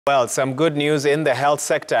Well, some good news in the health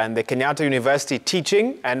sector, and the Kenyatta University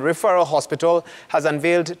Teaching and Referral Hospital has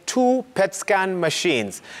unveiled 2 Petscan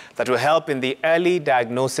machines that will help in the early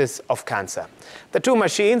diagnosis of cancer. The 2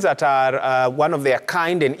 machines that are one of their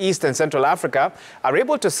kind in East and Central Africa are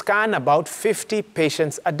able to scan about 50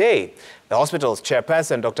 patients a day. The hospital's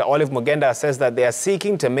chairperson, Dr. Olive Mugenda, says that they are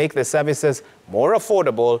seeking to make the services more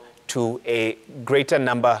affordable to a greater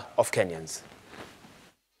number of Kenyans.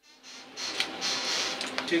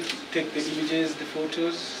 Take the images, the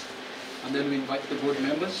photos, and then we invite the board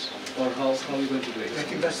members, or how are we going to do it? I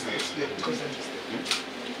think that's the consent.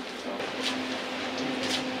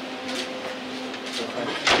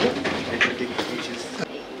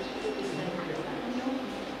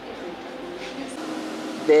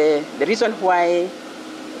 The reason why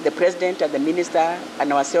the president and the minister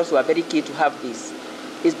and ourselves were very keen to have this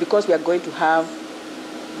is because we are going to have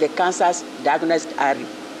the cancers diagnosed early.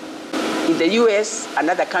 In the US and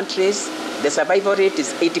other countries, the survival rate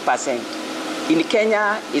is 80%. In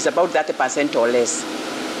Kenya, it's about 30% or less.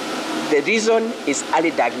 The reason is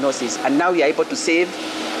early diagnosis, and now we are able to save,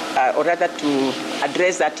 or rather to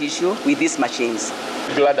address that issue with these machines.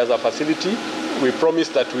 Glad as a facility, we promise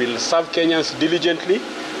that we'll serve Kenyans diligently,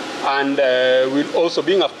 and we'll also,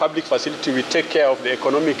 being a public facility, we take care of the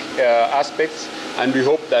economic aspects, and we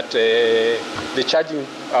hope that the charging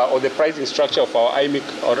or the pricing structure of our IMIC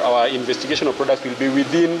or our investigation of products will be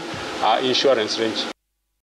within insurance range.